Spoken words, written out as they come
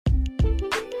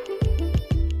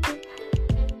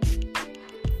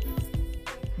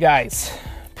Guys,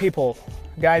 people,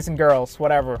 guys and girls,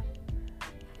 whatever.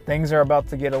 Things are about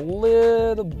to get a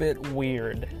little bit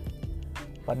weird.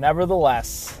 But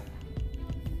nevertheless,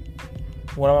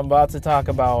 what I'm about to talk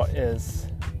about is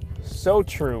so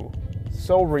true,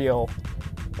 so real,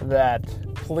 that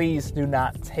please do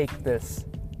not take this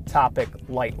topic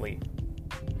lightly.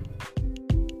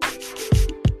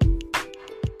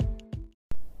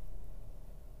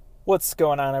 What's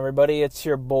going on, everybody? It's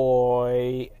your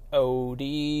boy OD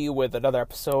with another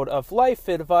episode of Life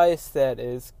Advice that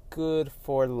is good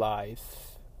for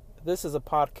life. This is a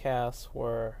podcast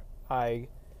where I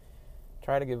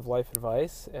try to give life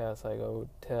advice as I go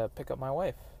to pick up my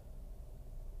wife.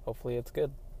 Hopefully it's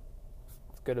good.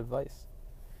 It's good advice.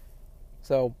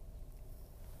 So,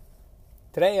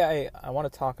 today I want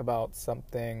to talk about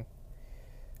something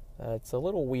that's a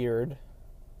little weird,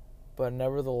 but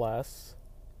nevertheless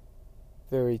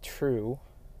very true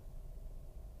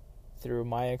through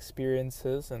my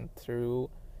experiences and through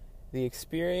the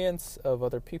experience of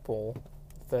other people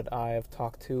that I have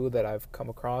talked to, that I've come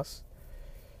across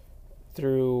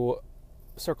through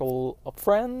circle of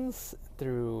friends,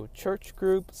 through church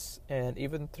groups, and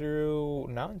even through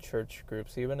non-church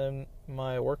groups. Even in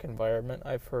my work environment,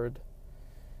 I've heard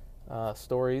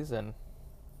stories and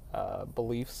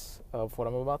beliefs of what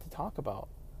I'm about to talk about.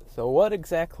 So what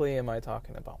exactly am I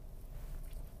talking about?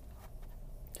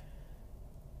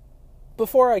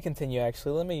 Before I continue,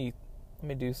 actually, let me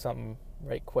do something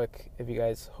right quick.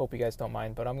 Hope you guys don't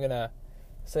mind, but I'm gonna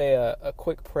say a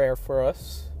quick prayer for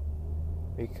us,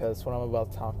 because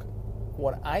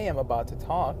what I am about to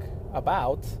talk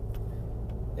about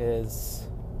is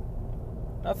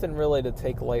nothing really to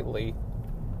take lightly,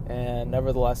 and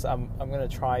nevertheless, I'm gonna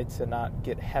try to not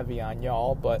get heavy on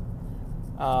y'all. But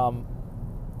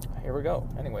here we go.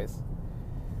 Anyways.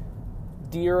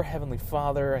 Dear Heavenly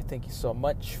Father, I thank you so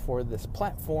much for this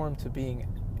platform, to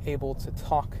being able to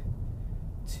talk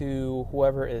to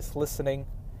whoever is listening,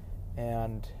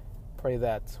 and pray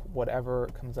that whatever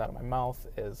comes out of my mouth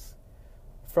is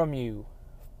from you,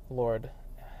 Lord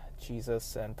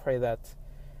Jesus, and pray that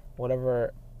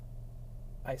whatever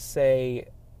I say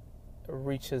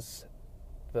reaches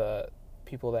the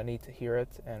people that need to hear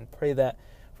it, and pray that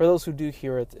for those who do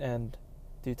hear it and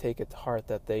do take it to heart,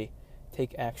 that they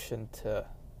take action to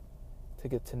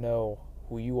get to know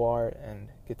who you are and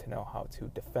get to know how to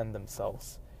defend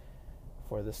themselves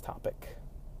for this topic.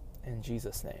 In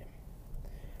Jesus' name.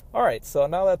 All right, so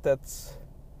now that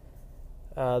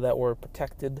we're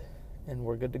protected and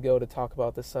we're good to go to talk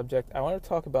about this subject, I want to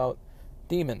talk about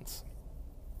demons.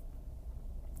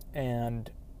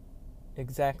 And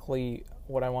exactly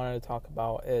what I wanted to talk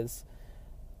about is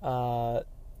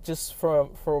just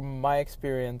from my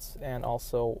experience, and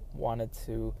also wanted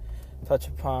to touch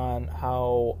upon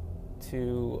how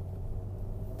to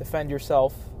defend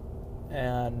yourself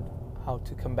and how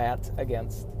to combat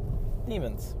against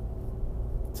demons.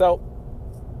 So,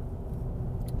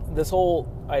 this whole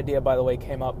idea, by the way,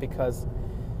 came up because,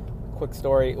 quick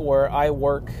story, where I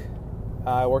work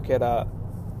at a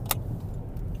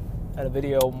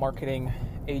video marketing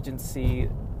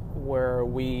agency where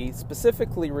we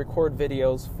specifically record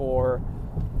videos for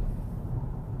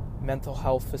mental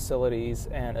health facilities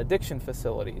and addiction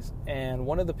facilities. And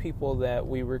one of the people that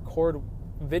we record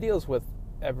videos with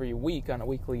every week on a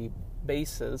weekly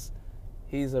basis,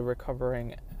 he's a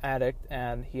recovering addict,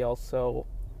 and he also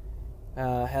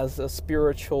has a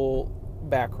spiritual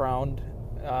background,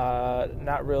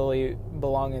 not really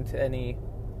belonging to any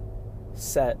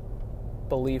set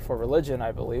belief or religion,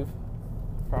 I believe,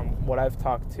 from what I've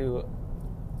talked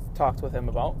with him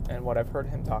about and what I've heard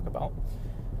him talk about.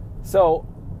 So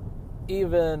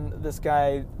even this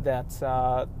guy that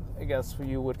I guess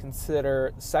you would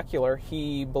consider secular,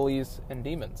 he believes in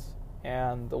demons.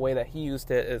 And the way that he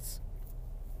used it is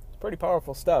pretty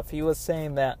powerful stuff. He was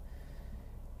saying that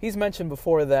he's mentioned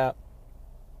before that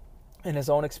in his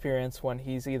own experience, when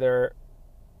he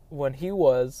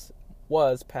was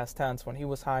past tense, when he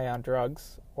was high on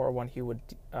drugs, or when he would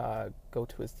go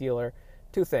to his dealer,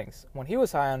 two things. When he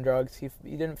was high on drugs, he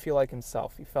didn't feel like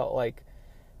himself. He felt like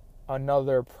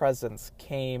another presence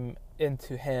came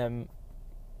into him,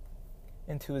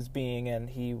 into his being, and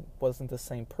he wasn't the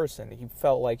same person. He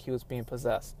felt like he was being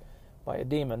possessed by a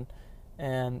demon.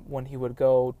 And when he would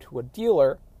go to a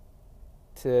dealer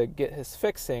to get his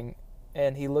fixing,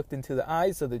 and he looked into the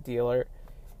eyes of the dealer,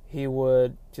 he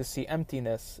would just see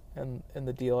emptiness in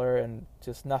the dealer and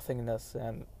just nothingness,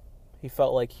 and he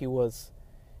felt like he was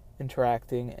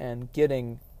interacting and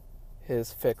getting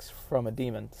his fix from a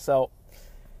demon. So,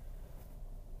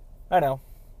 I know,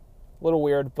 a little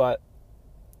weird, but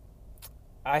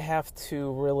I have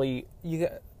to really,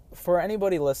 for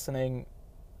anybody listening,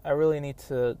 I really need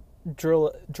to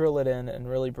drill it in and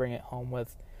really bring it home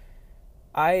with.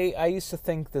 I used to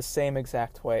think the same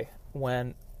exact way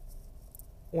when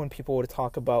people would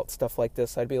talk about stuff like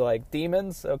this. I'd be like,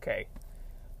 demons? Okay.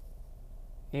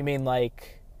 You mean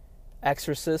like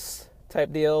Exorcist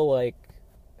type deal, like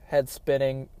head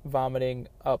spinning, vomiting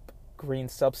up green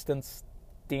substance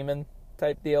demon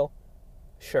type deal?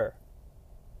 Sure.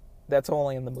 That's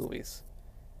only in the movies.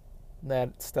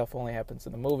 That stuff only happens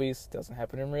in the movies, doesn't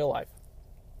happen in real life.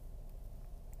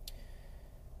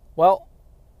 Well,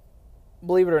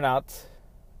 believe it or not,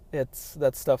 that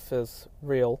stuff is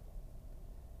real.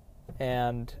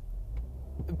 And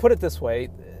put it this way,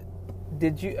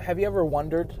 have you ever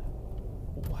wondered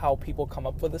how people come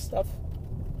up with this stuff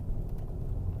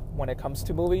when it comes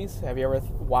to movies? Have you ever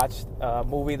watched a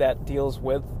movie that deals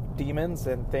with demons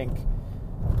and think,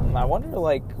 I wonder,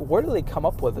 like, where do they come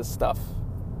up with this stuff?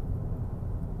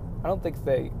 I don't think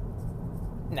it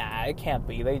can't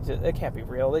be. It can't be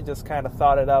real. They just kind of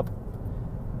thought it up.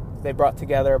 They brought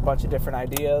together a bunch of different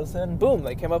ideas, and boom,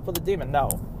 they came up with a demon. No.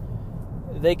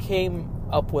 They came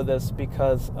up with this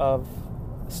because of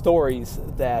stories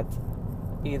that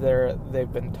either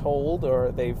they've been told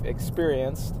or they've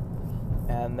experienced,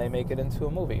 and they make it into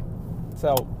a movie.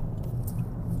 So,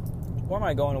 where am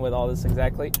I going with all this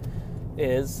exactly?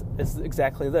 Is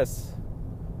exactly this.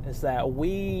 Is that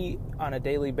we, on a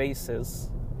daily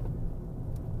basis,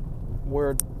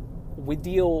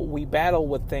 we battle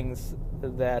with things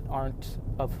that aren't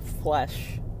of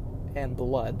flesh and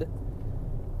blood.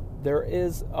 There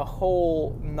is a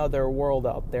whole nother world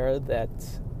out there that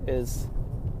is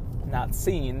not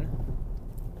seen,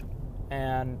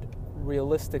 and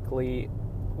realistically,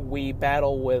 we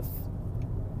battle with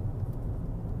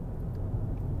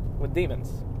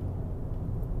demons.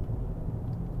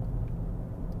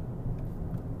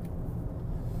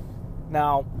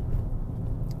 Now,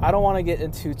 I don't want to get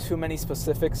into too many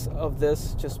specifics of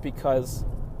this just because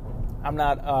I'm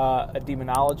not a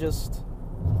demonologist.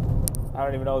 I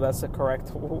don't even know if that's the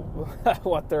correct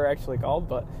what they're actually called,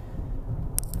 but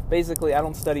basically I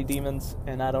don't study demons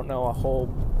and I don't know a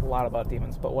whole lot about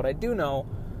demons. But what I do know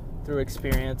through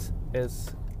experience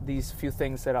is these few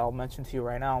things that I'll mention to you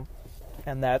right now,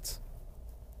 and that's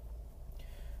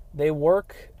they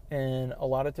work in a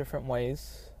lot of different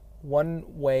ways. One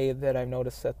way that I've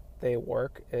noticed that they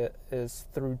work is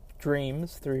through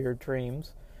dreams, through your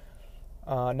dreams.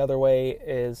 Another way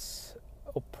is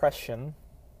oppression.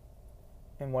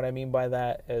 And what I mean by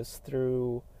that is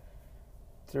through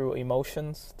your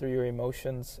emotions,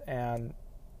 and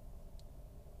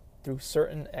through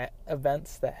certain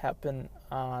events that happen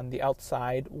on the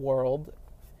outside world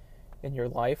in your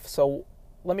life. So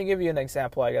let me give you an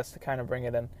example, I guess, to kind of bring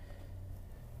it in.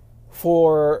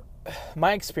 For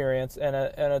my experience, and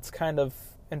it's kind of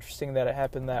interesting that it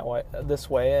happened this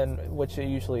way, and which it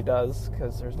usually does,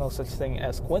 because there's no such thing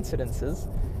as coincidences.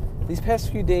 These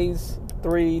past few days,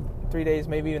 three days,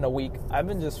 maybe even a week, I've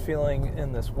been just feeling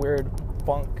in this weird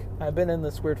funk.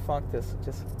 Just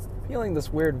feeling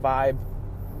this weird vibe.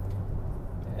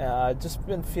 Just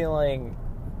been feeling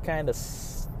kind of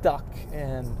stuck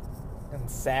and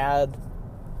sad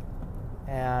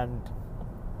and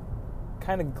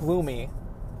kind of gloomy.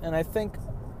 And I think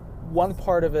one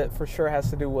part of it for sure has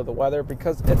to do with the weather,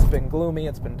 because it's been gloomy,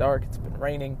 it's been dark, it's been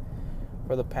raining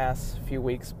for the past few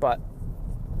weeks. But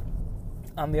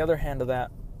on the other hand of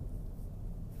that,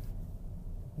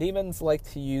 demons like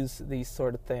to use these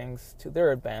sort of things to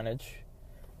their advantage,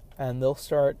 and they'll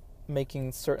start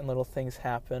making certain little things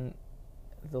happen.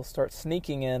 They'll start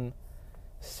sneaking in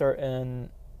certain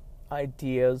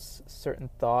ideas, certain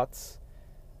thoughts,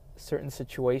 certain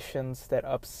situations that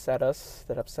upset us,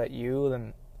 that upset you,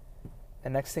 and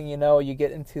next thing you know, you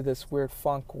get into this weird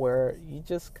funk where you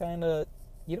just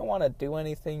you don't want to do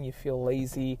anything. You feel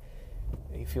lazy,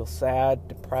 you feel sad,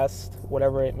 depressed,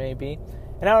 whatever it may be.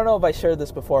 And I don't know if I shared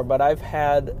this before, but I've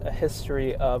had a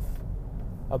history of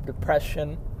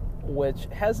depression, which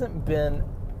hasn't been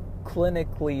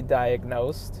clinically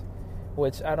diagnosed,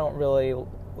 which I don't really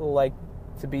like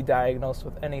to be diagnosed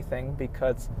with anything,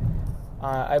 because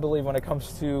I believe when it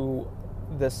comes to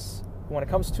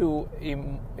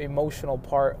emotional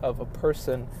part of a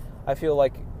person, I feel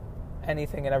like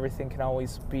anything and everything can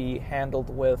always be handled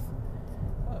with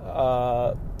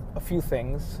a few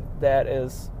things. That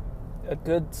is a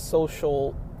good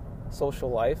social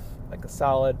life, like a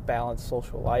solid, balanced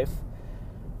social life,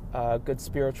 a good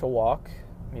spiritual walk.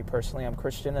 Me personally, I'm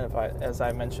Christian, and as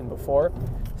I mentioned before,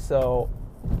 so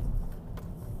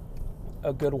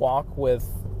a good walk with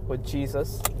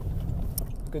Jesus,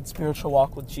 good spiritual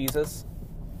walk with Jesus,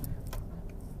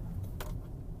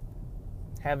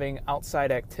 having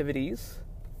outside activities,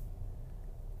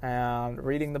 and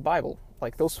reading the Bible.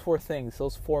 Like those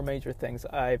four major things,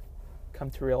 I've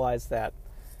come to realize that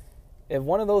if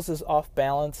one of those is off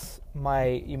balance, my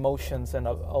emotions and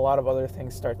a lot of other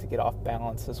things start to get off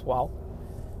balance as well.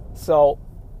 So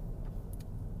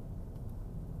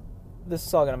this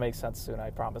is all going to make sense soon, I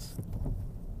promise.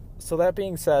 So that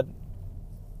being said,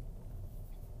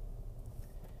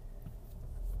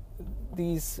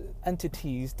 these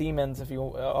entities, demons,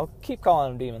 I'll keep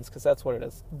calling them demons because that's what it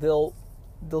is. They'll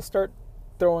start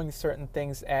throwing certain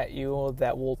things at you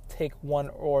that will take one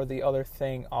or the other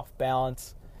thing off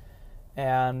balance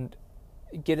and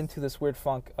get into this weird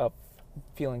funk of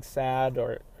feeling sad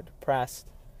or depressed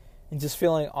and just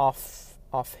feeling off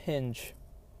hinge,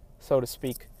 so to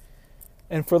speak.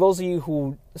 And for those of you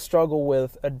who struggle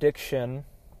with addiction,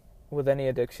 with any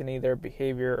addiction, either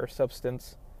behavior or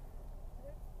substance,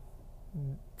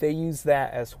 they use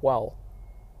that as well.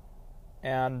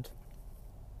 And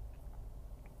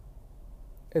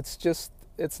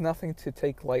it's nothing to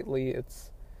take lightly.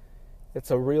 It's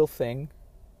a real thing.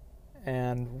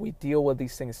 And we deal with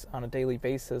these things on a daily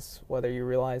basis, whether you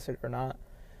realize it or not.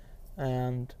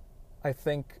 And I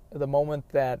think the moment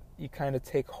that you kind of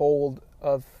take hold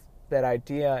of that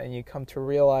idea and you come to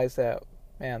realize that,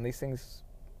 man, these things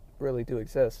really do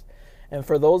exist. And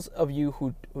for those of you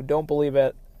who don't believe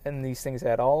in these things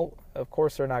at all, of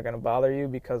course they're not going to bother you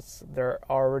because they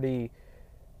already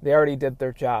did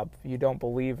their job. You don't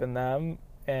believe in them,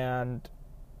 and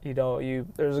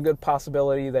there's a good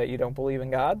possibility that you don't believe in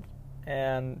God.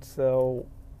 And so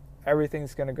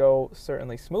everything's going to go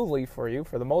certainly smoothly for you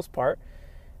for the most part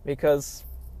because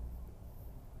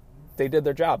they did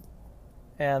their job.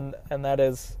 And that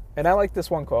is, and I like this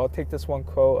one quote. I'll take this one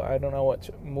quote. I don't know what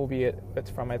movie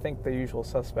it's from. I think The Usual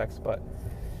Suspects, but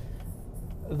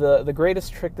the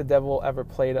greatest trick the devil ever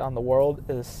played on the world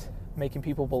is making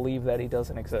people believe that he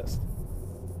doesn't exist.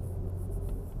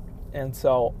 And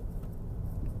so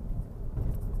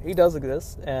he does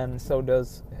exist, and so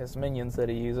does his minions that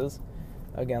he uses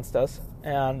against us.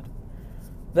 And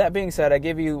that being said, I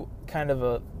give you kind of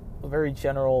a very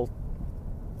general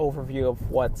overview of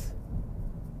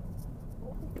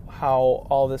how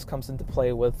all this comes into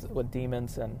play with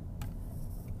demons and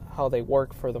how they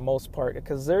work for the most part.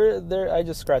 Because I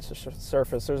just scratched the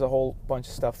surface. There's a whole bunch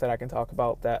of stuff that I can talk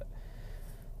about that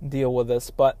deal with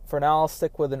this. But for now, I'll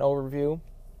stick with an overview.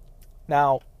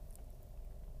 Now,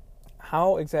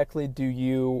 how exactly do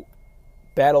you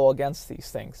battle against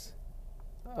these things,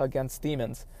 against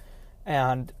demons?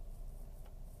 And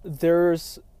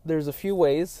there's a few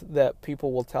ways that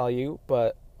people will tell you,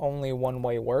 but only one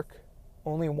way works,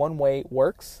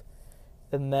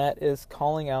 and that is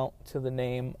calling out to the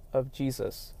name of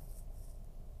Jesus.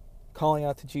 Calling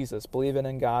out to Jesus, believing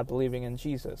in God, believing in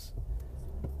Jesus.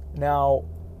 Now,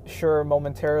 sure,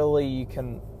 momentarily you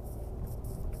can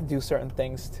do certain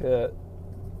things to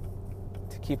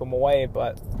keep them away,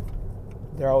 but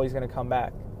they're always going to come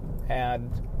back.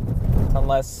 And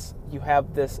unless you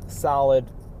have this solid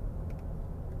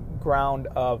ground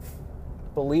of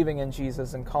believing in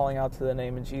Jesus and calling out to the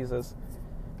name of Jesus,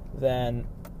 then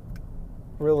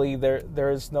really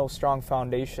there is no strong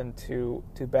foundation to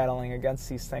battling against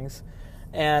these things.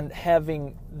 And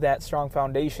having that strong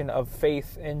foundation of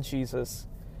faith in Jesus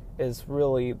is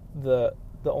really the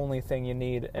only thing you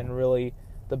need, and really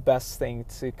the best thing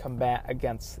to combat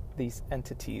against these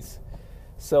entities.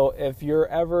 So if you're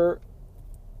ever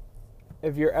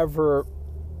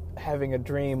having a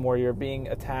dream where you're being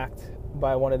attacked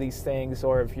by one of these things,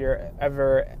 or if you're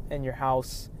ever in your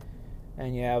house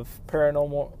and you have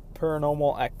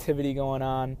paranormal activity going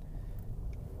on,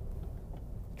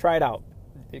 try it out.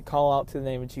 You call out to the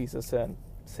name of Jesus and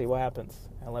see what happens,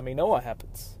 and let me know what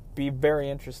happens. Be very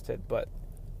interested. But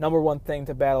number one thing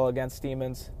to battle against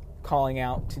demons, calling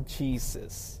out to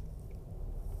Jesus.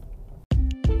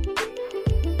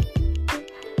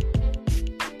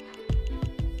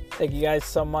 Thank you guys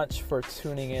so much for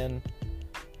tuning in.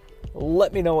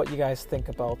 Let me know what you guys think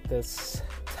about this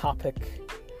topic.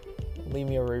 Leave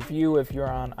me a review if you're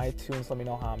on iTunes. Let me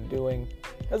know how I'm doing.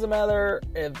 Doesn't matter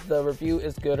if the review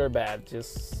is good or bad.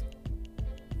 Just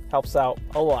helps out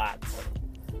a lot.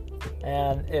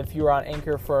 And if you're on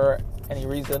Anchor for any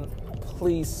reason,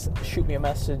 please shoot me a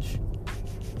message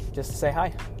just to say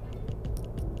hi.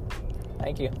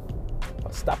 Thank you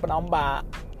for stopping on by.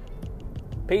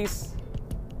 Peace.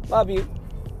 Love you.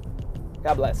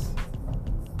 God bless.